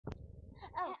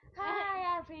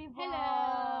everyone!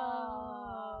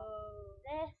 Hello!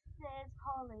 This is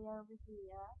Holly over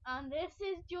here. And this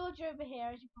is George over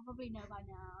here, as you probably know by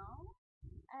now.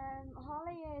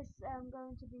 Holly is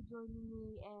going to be joining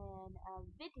me in a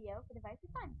video for the very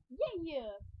first time.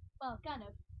 Yeah! Well, kind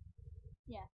of.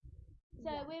 Yeah. So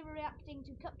Yeah. we're reacting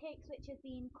to cupcakes, which has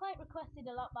been quite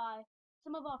requested a lot by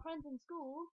some of our friends in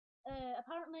school.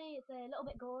 Apparently it's a little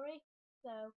bit gory,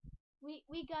 so we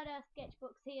got our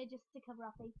sketchbooks here just to cover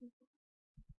our faces.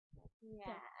 Yeah,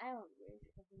 So, I don't really.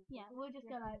 yeah, we'll just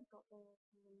go like.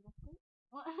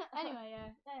 Anyway, yeah.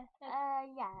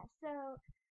 Yeah. So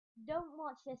don't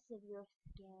watch this if you're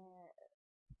scared.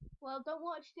 Well, don't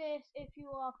watch this if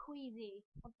you are queasy.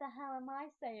 What the hell am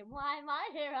I saying? Why am I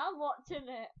here? I'm watching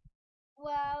it.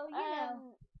 Well, you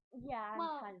know. Yeah,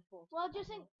 I'm kind of forced. Well,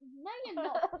 just think. No, you're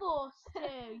not forced to.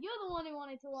 You're the one who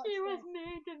wanted to watch She this. was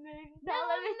mean to me. No,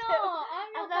 I'm not.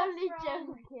 I'm your best only friend.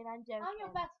 joking. I'm joking. I'm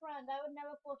your best friend. I would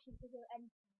never force you to do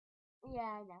anything.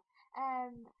 Yeah, I know.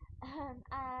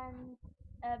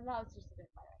 That was just a bit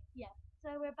by the way. Yeah.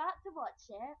 So we're about to watch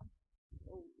it.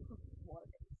 Oh, what a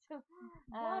face.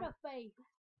 What a face.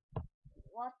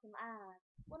 What am I?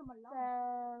 What am I like?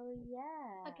 So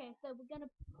yeah. Okay, so we're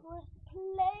gonna press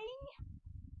play.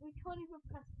 We can't even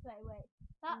press play. Wait,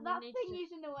 that thing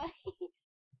is in the way.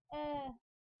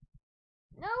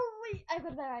 No, wait. I've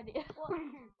got a better idea. What?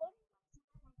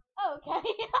 Oh, okay.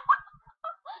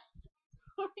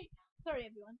 Sorry,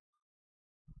 everyone.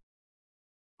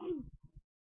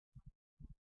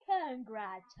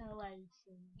 Congratulations.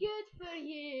 Good for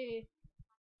you.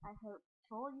 I hope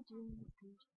all your dreams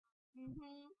come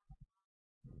true.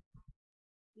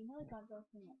 You know we can't go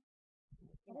through it.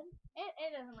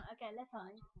 It doesn't matter. Okay, let's try.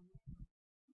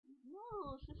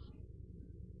 No, it's just...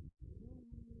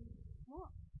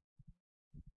 What?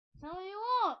 Tell me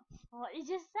what? What you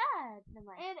just said. Never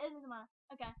mind. It doesn't matter.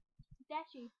 Okay.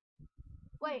 Dashi.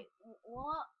 Wait,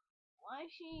 what? Why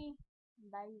is she?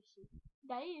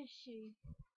 There is she.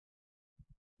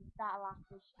 That laugh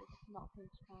was just not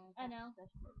pinch time. I know.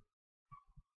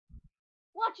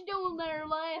 What you doing there,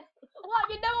 Les? What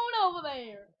you doing over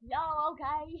there? Y'all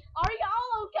okay? Are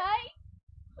y'all okay?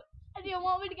 Do you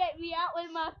want me to get me out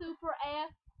with my super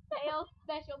FL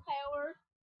special powers?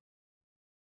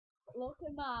 Look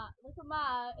at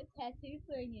my tattoo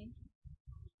thingy.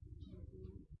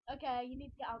 Okay, you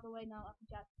need to get out of the way now,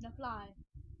 Applejack. No flying.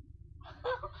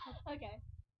 Okay.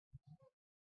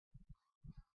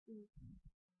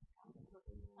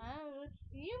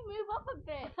 You move up a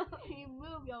bit. You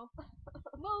move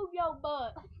your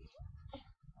butt.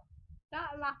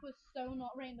 That laugh was so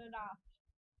not rainbow dash.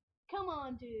 Come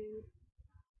on, dude.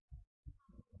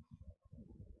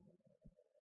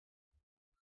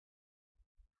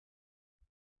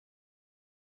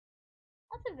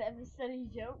 That's a bit of a silly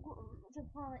joke. To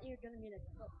find that you're gonna need a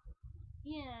cup.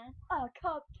 Yeah. A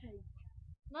cupcake.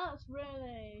 That's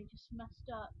really just messed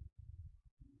up.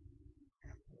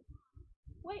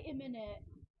 Wait a minute.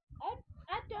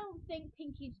 I don't think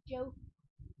Pinky's joking.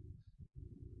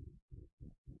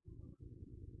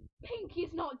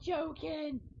 Pinky's not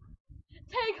joking.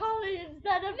 Take Holly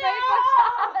instead of No! paper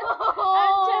towel.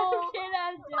 I'm joking.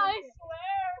 I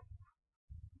swear.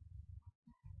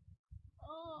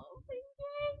 Oh,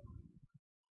 Pinky.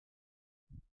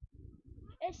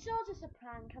 It's sure just a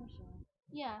prank, I'm sure.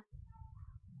 Yeah.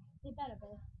 It better be.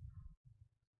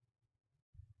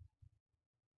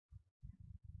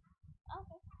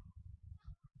 Okay.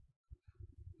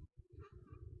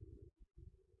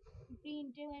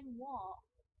 Been doing what?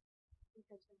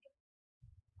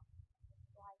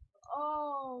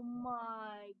 Oh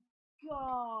my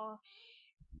gosh.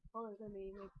 Oh, it's gonna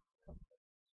be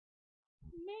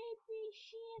Maybe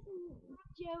she isn't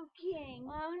joking.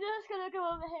 I'm just gonna go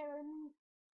over here and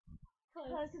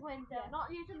close the window. Yeah.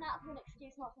 Not using that as an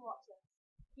excuse not to watch this.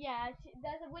 Yeah,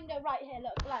 there's a window right here.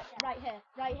 Look, like right here,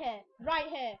 right here, right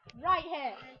here, right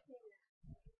here.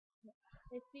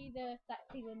 Let's see the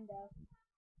sexy window.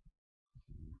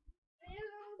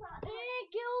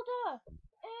 Gilda!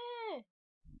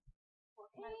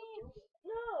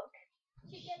 Look!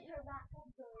 She did her back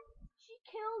also. She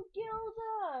killed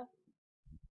Gilda!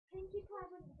 Pinkie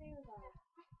Pie wouldn't do that.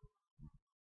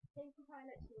 Pinkie Pie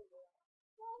literally would do that.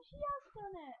 Well, she has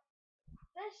done it.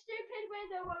 The stupid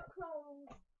window won't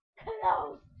close.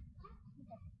 Close!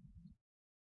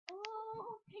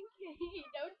 Oh, Pinky,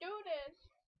 don't do this.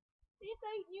 This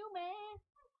ain't you, man.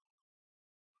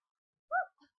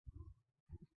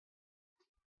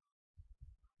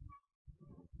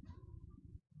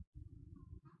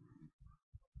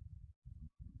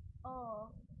 Oh.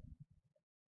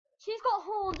 She's got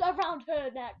horns around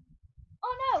her neck.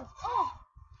 Oh no! Oh!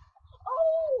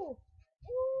 Oh!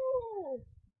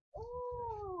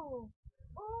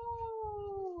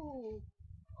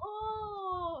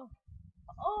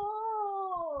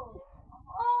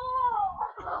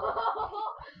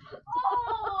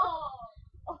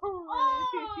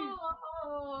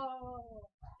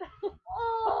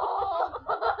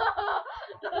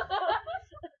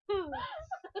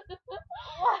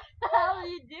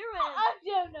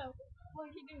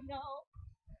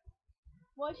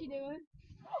 she doing?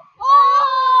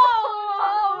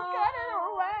 Oh, get it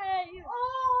away!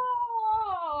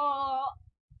 Oh!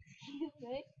 Excuse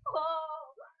me.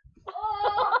 Oh!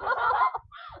 Oh!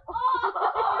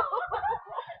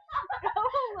 Go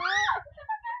away!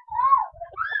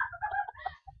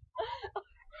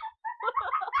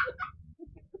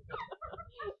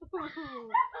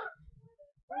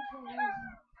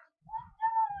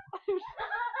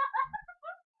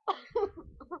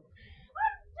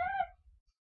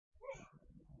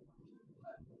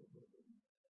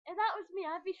 If that was me,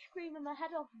 I'd be screaming my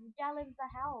head off and yelling for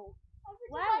help.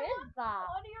 Where is that?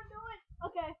 What are you doing?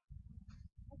 Okay.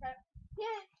 Okay.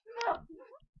 Yeah. No.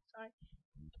 Sorry.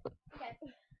 Okay.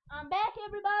 I'm back,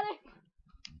 everybody.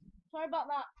 Sorry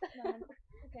about that. No,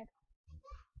 okay.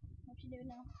 What's she doing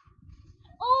now?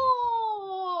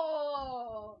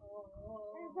 Oh!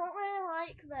 I don't really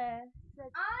like this.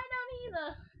 I don't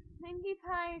either. Pinkie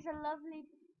Pie is a lovely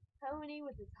pony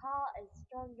with his heart as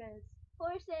strong as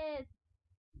Horses.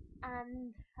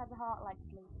 and has a heart like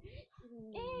blue.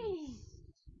 Hey!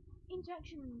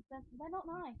 Injections. They're not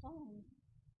nice, are they?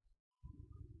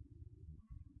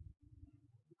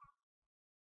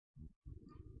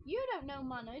 You don't know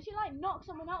manners. You like knock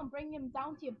someone out and bring them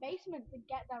down to your basement to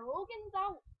get their organs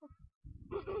out.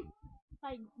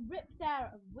 Like rip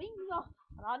their wings off.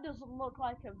 And that doesn't look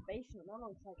like a basement, that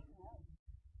looks like hell.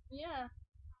 Yeah.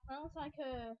 That looks like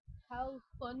a hell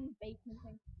fun basement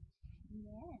thing.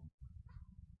 Yeah.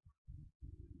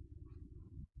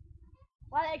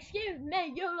 Well, excuse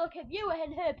me, you look if you were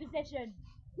in her position.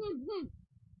 I'm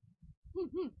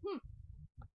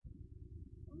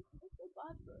so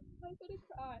bad for it. I'm gonna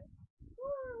cry.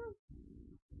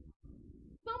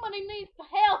 Somebody needs to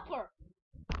help her.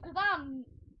 Cause I'm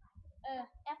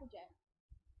Applejack.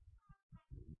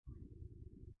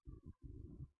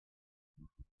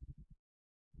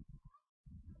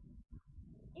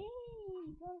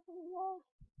 Go for the wall.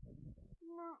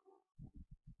 No.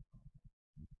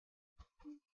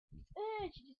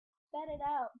 She just spat it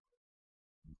out.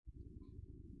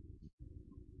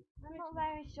 I'm not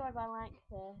very sure if I like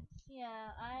this.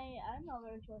 Yeah, I'm not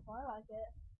very sure if I like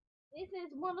it. This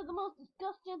is one of the most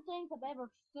disgusting things I've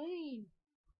ever seen.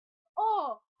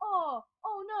 Oh no,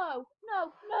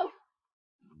 no, no.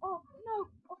 Oh no,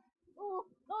 oh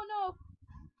no.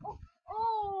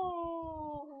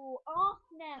 Oh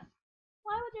snap.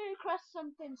 Why would they request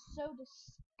something so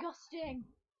disgusting?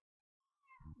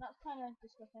 That's kind of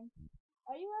disgusting.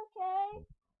 Are you okay?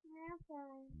 Yeah,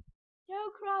 fine.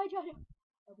 Don't cry, Johnny.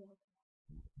 I'll be okay.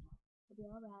 I'll be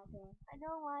alright, girl. I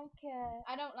don't like it.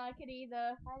 I don't like it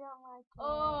either. I don't like it.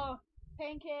 Oh,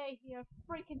 Pinky, you're a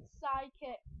freaking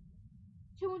psychic.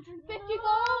 250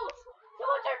 volts!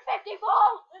 250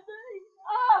 volts!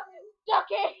 Oh,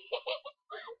 Ducky!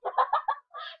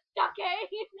 Ducky!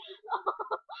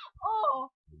 Oh,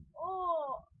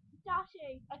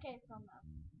 Dashy. Okay, it's gone now.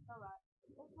 Alright.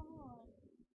 Come on.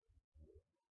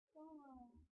 Come on.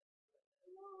 I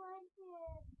don't like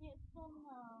it. It's gone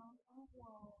now. Oh,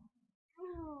 wow.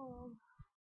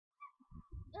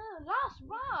 Last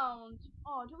round!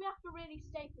 Oh, do we have to really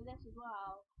stay for this as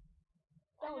well?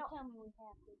 Don't tell me we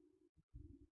have to.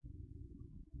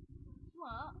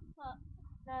 What?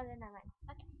 No, they're not.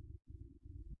 Okay.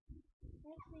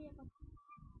 Let's see if I...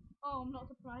 Oh, I'm not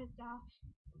surprised, Dash.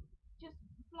 Just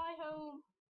fly home.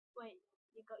 Wait,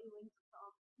 you got your wings cut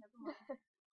off. Never mind.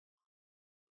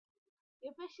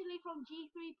 You're officially from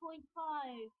G3.5.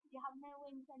 You have no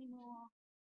wings anymore.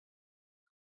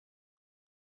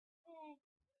 Yay.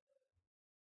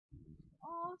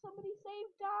 Oh, somebody save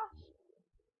Dash.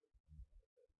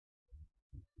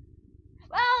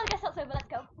 Well, I guess that's over. Let's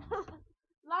go.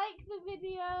 Like the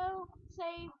video,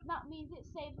 save, that means it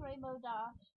saved Rainbow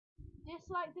Dash.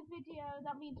 Dislike the video,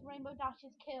 that means Rainbow Dash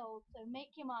is killed, so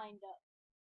make your mind up.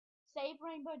 Save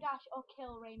Rainbow Dash or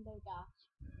kill Rainbow Dash.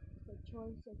 The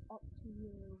choice is up to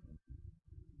you.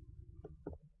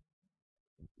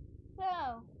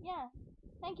 So, yeah.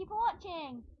 Thank you for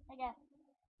watching, I guess.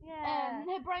 Yeah.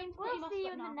 Her brain's pretty We'll much see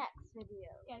you up in now. the next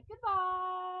video. Yeah,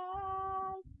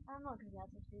 goodbye! I'm not gonna be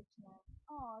able to sleep tonight.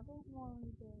 Oh, don't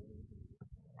worry, baby.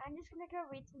 I'm just gonna go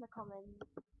read some of the comments.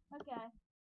 Okay.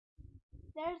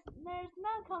 There's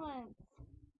no comments.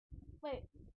 Wait,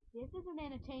 this isn't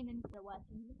entertaining for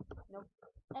watching. Nope.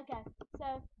 Okay,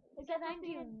 so So thank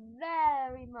you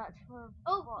very much for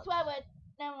watching. Swear word.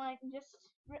 Never mind. Just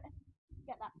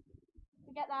forget that.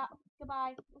 Forget that.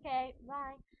 Goodbye. Okay,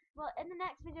 bye. Well, in the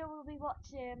next video we'll be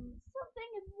watching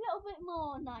Something a little bit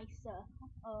more nicer.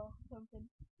 Or something.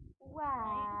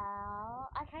 well,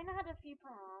 I kinda had a few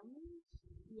plans.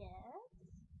 Yes.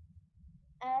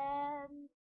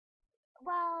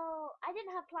 Well, I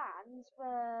didn't have plans,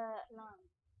 but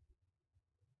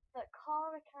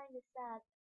Cara kind of said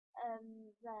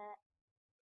that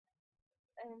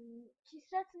she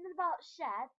said something about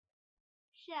shed.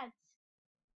 Sheds.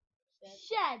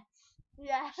 Sheds.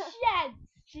 Yeah. Sheds.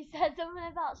 She said something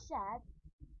about shed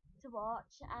to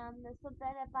watch, and there's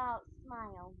something about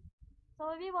smile. So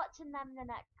we'll be watching them in the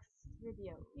next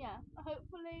video. Yeah.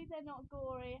 Hopefully they're not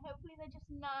gory. Hopefully they're just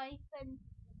nice and